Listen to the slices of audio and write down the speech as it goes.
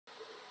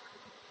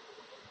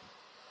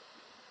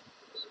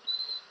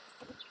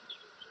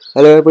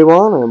Hello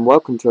everyone and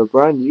welcome to a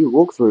brand new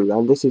walkthrough,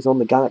 and this is on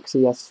the Galaxy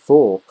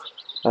S4.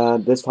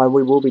 This time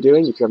we will be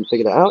doing, if you haven't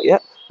figured it out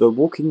yet, The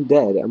Walking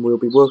Dead, and we'll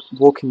be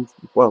working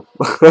through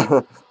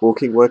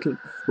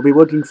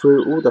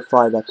all the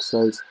 5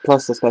 episodes,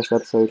 plus the special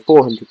episode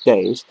 400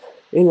 Days,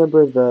 in a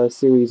bit of a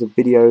series of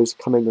videos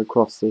coming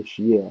across this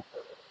year.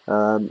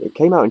 It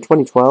came out in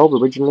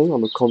 2012 originally on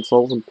the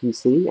consoles and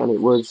PC, and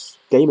it was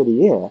Game of the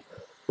Year.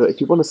 But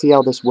if you want to see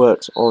how this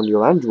works on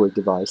your Android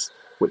device,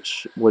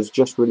 which was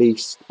just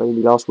released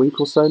maybe last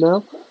week or so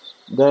now,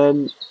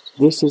 then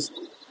this is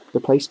the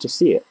place to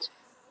see it.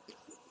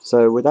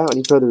 So without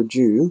any further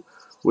ado,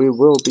 we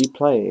will be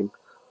playing.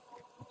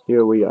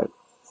 Here we go.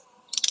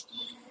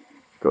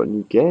 Got a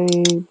new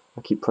game.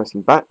 I keep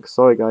pressing back,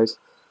 sorry guys.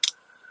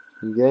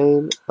 New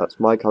game, that's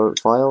my current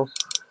file.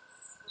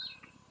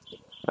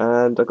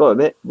 And I gotta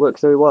admit,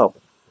 works very well.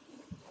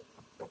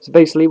 So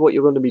basically what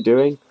you're going to be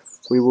doing,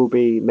 we will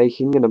be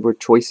making a number of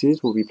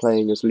choices. We'll be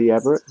playing as Lee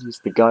Everett, he's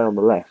the guy on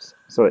the left.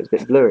 Sorry, it's a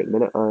bit blurry at the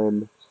minute,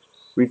 I'm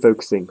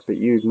refocusing, but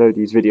you know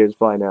these videos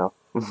by now.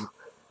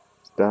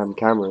 Damn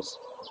cameras.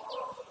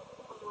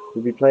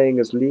 We'll be playing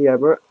as Lee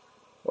Everett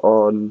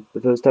on the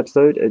first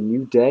episode, A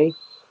New Day.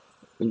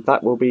 In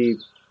fact, we'll be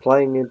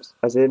playing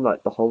as in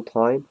like the whole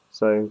time,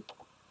 so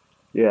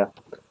yeah.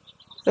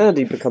 And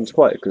he becomes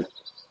quite a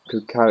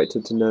good character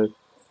to know.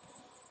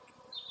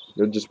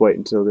 You'll just wait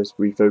until this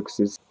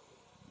refocuses.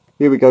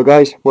 Here we go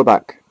guys, we're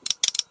back.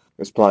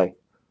 Let's play.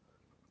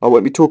 I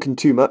won't be talking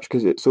too much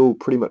because it's all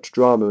pretty much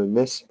drama in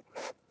this.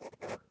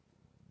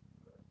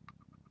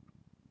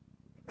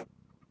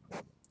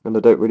 And I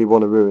don't really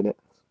want to ruin it.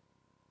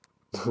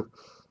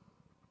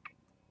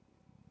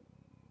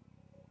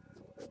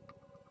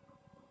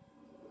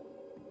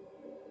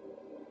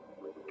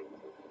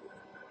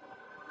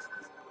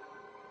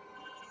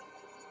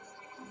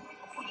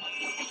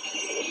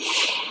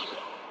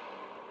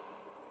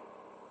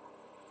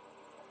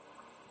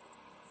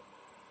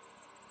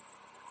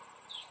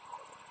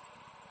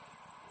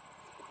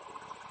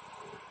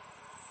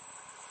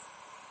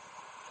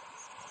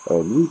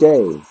 A new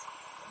day.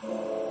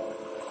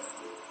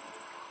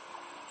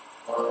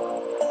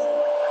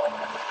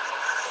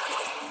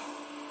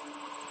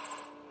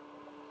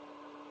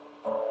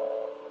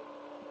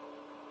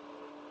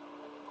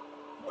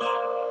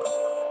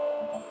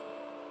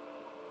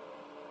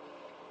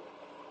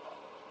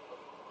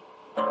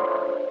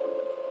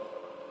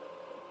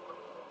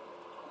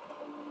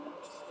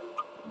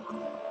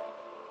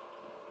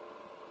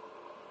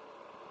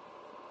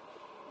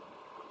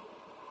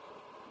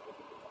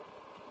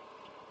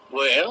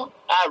 Well,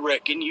 I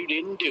reckon you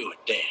didn't do it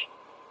then.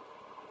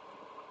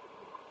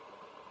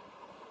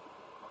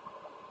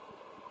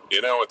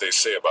 You know what they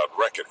say about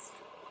reckoning?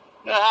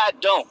 No, I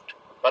don't,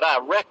 but I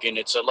reckon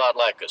it's a lot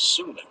like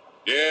assuming.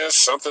 Yeah,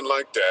 something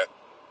like that.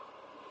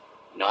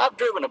 You know, I've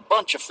driven a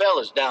bunch of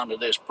fellas down to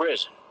this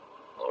prison.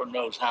 Lord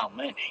knows how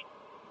many.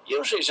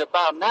 Usually it's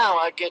about now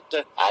I get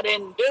the, I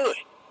didn't do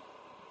it.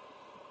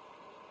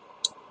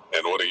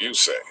 And what do you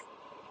say?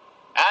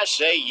 I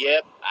say,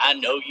 yep, I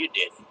know you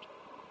didn't.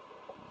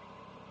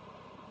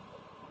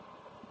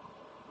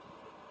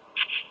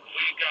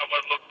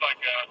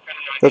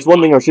 There's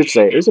one thing I should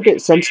say, it's a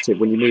bit sensitive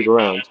when you move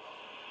around.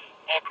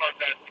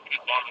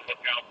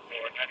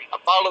 I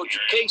followed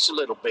your case a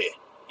little bit,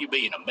 you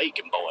being a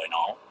Macon boy and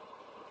all.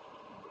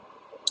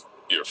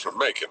 You're from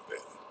Macon,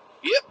 then?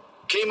 Yep,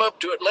 came up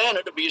to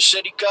Atlanta to be a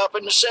city cop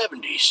in the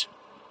 70s.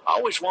 I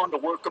always wanted to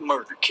work a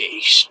murder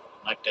case,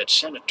 like that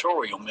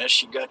senatorial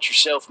mess you got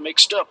yourself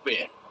mixed up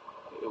in.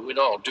 With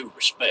all due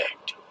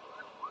respect.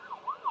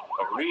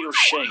 A real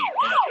shame,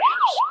 that is.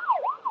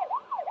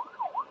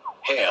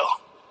 Hell,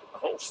 the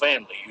whole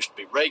family used to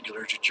be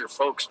regulars at your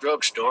folks'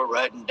 drugstore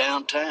right in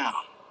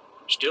downtown.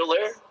 Still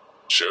there?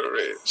 Sure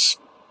is.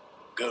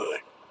 Good.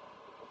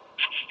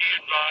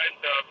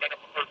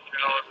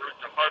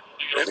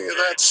 Any of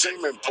that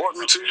seem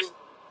important to you?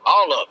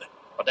 All of it,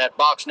 but that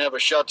box never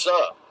shuts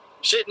up.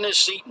 Sit in this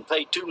seat and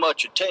pay too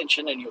much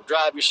attention and you'll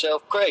drive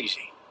yourself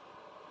crazy.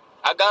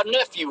 I got a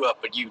nephew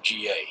up at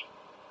UGA.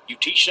 You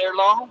teach there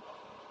long?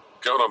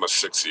 Going on my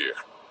 6th year.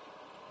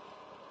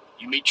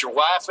 You meet your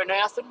wife in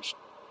Athens?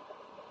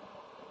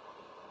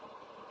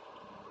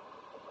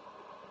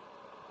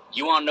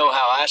 You want to know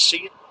how I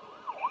see it?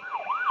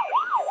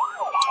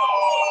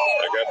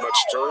 I got much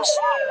choice?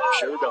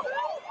 Sure don't.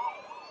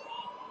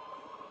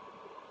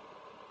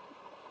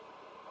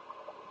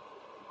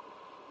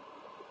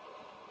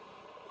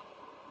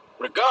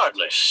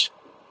 Regardless,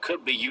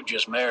 could be you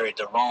just married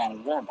the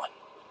wrong woman.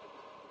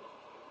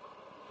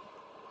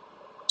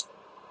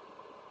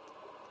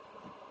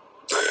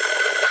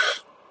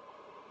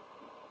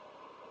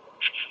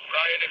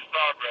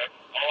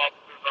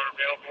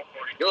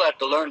 You'll have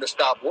to learn to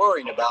stop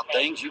worrying about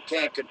things you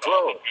can't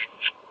control.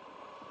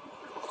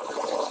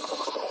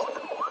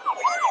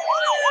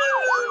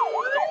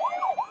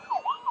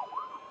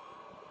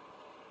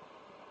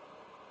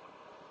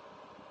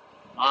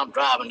 I'm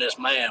driving this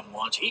man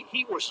once.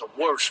 He was the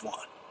worst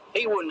one.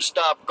 He wouldn't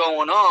stop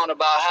going on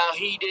about how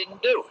he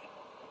didn't do it.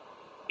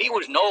 He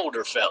was an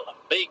older fella,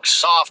 big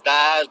soft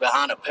eyes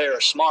behind a pair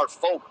of smart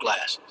folk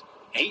glasses.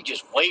 And he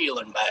just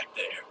wailing back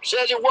there.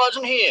 Says it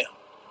wasn't him.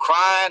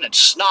 Crying and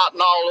snotting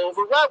all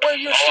over, right where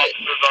you're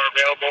sitting. Officers are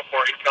available for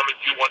incoming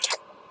 2-1.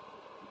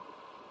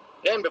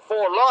 Then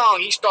before long,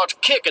 he starts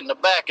kicking the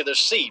back of the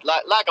seat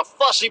like a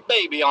fussy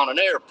baby on an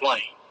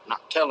airplane. And I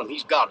tell him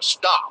he's got to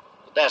stop.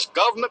 But that's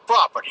government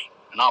property,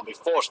 and I'll be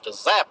forced to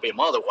zap him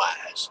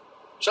otherwise.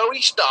 So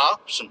he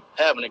stops, and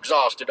having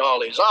exhausted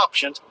all his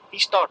options, he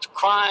starts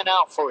crying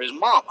out for his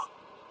mama.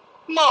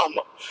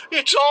 Mama,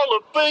 it's all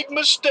a big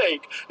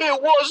mistake.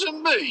 It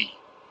wasn't me.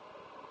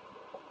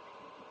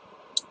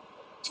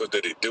 So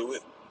did he do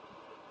it?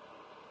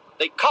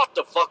 They caught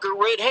the fucker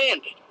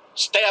red-handed,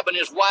 stabbing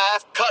his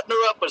wife, cutting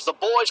her up as the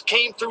boys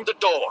came through the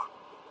door.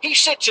 He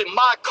sits in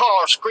my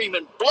car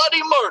screaming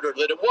bloody murder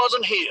that it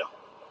wasn't him.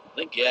 I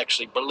think he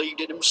actually believed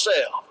it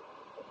himself.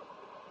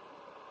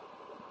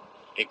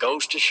 It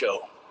goes to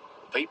show,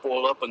 people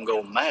will up and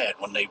go mad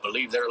when they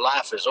believe their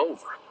life is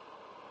over.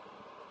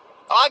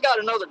 I got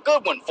another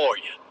good one for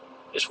you.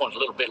 This one's a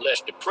little bit less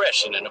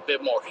depressing and a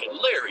bit more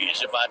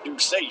hilarious, if I do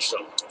say so.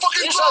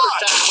 Fucking This drive! other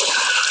time...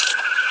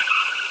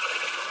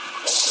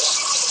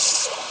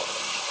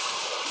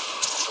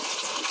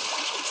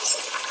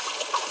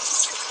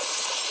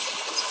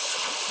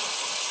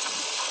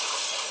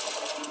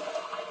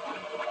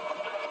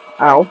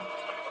 Ow.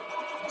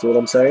 See what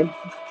I'm saying?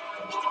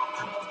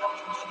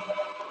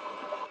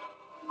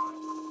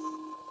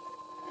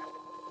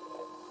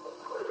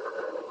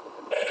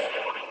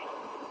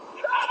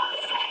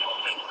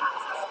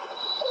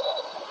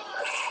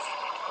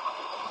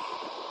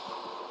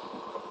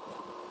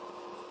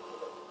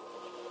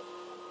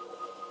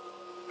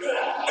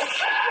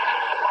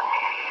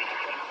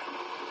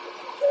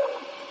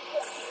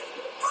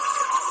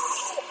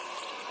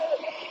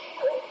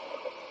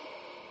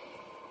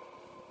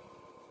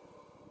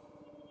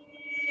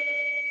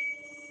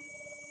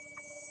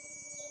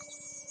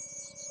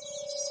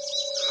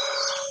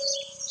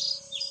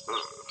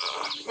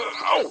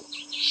 Oh,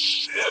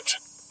 shit.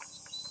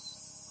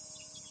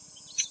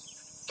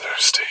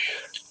 Thirsty.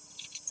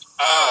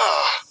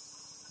 Ah!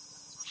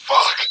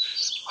 Fuck!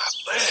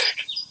 My leg.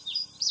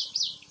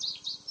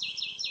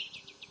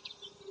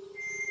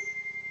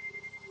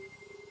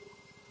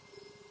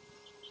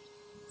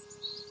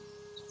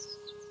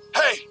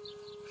 Hey!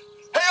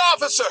 Hey,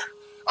 officer!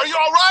 Are you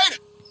alright?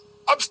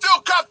 I'm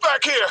still cuffed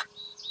back here!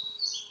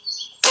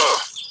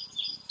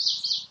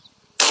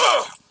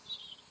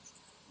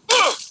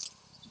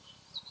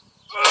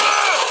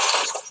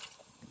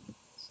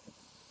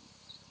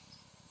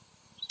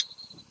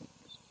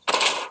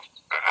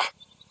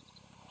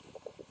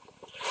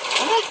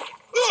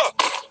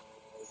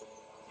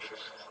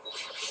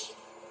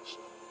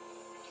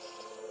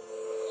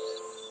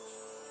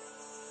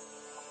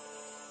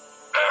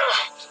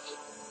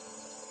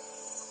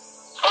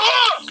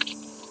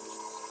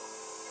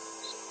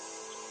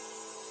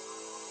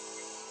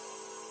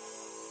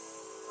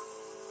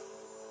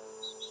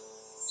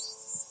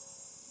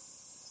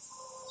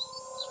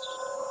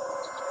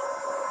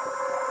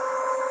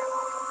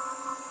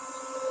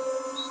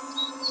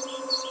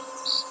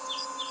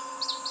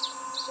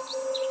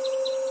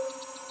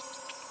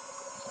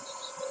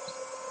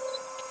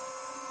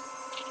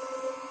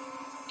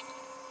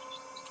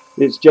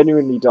 It's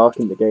genuinely dark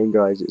in the game,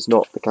 guys. It's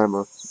not the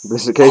camera.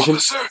 This occasion.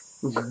 Officer!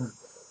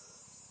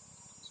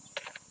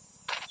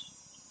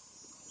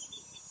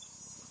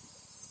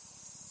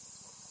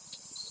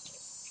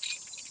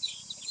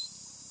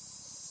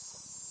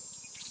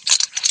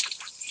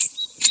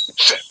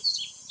 Shit!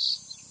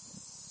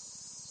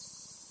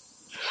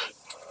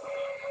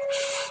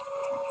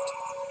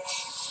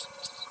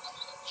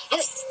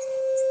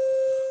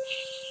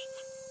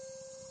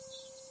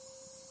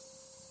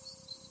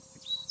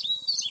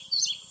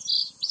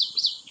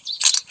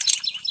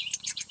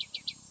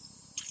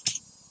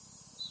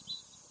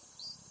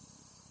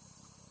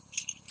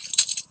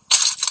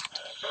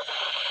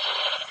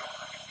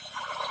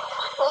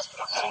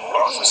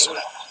 Officer.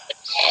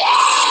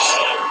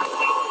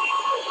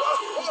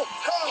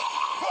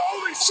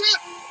 Holy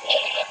shit!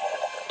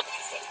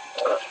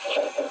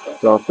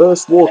 So our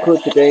first walker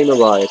of the game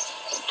arrived.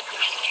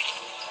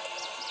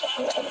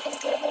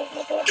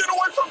 Get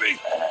away from me!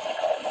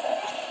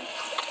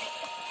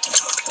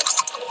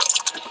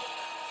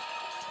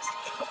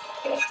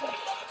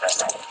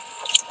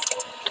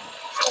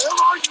 Where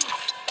are you?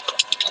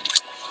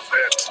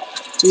 Shit.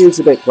 He is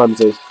a bit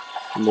clumsy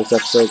in this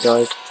episode,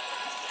 guys.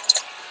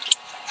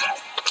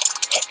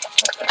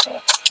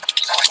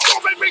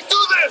 Don't make me do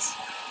this!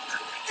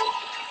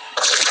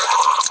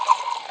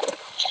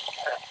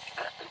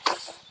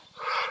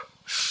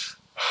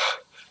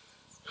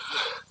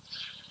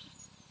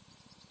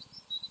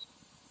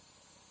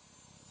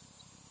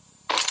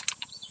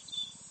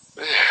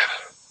 Man.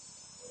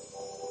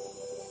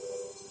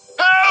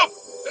 Help!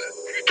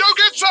 Go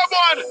get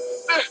someone!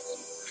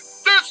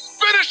 There's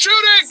been a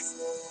shooting!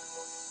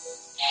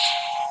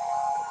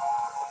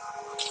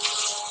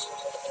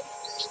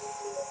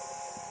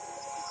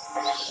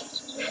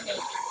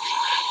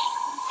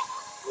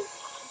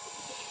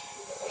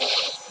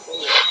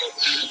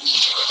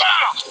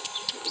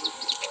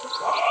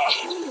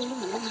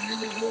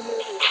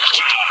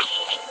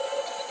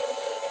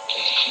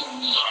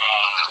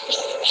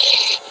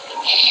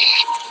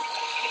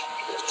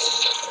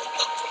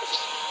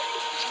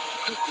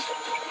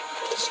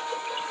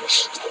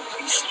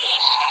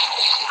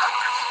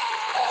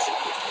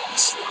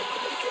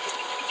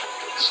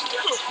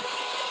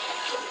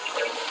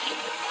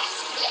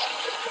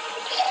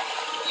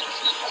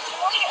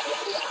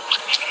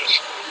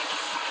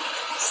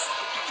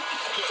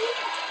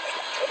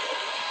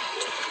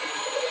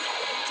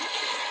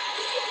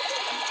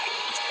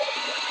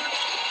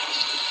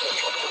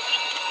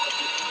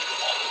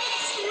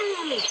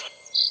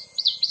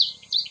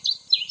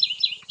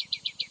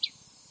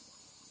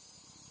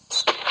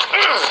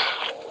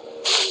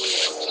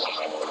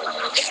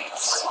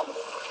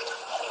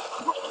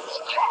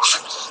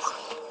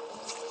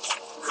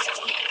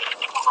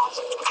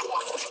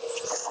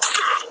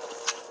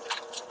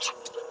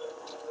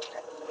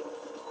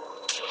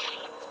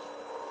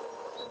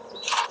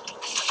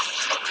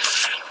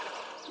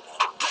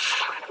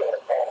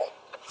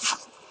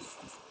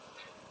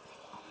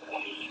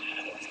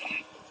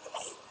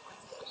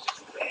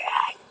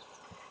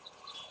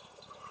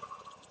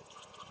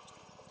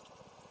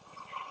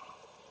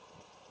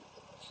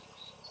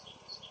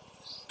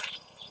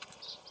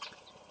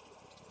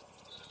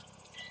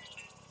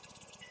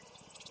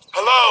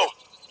 Hello?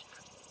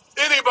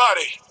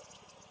 Anybody?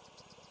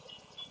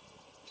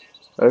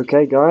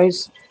 Okay,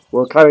 guys,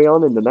 we'll carry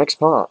on in the next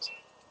part.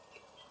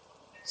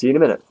 See you in a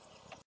minute.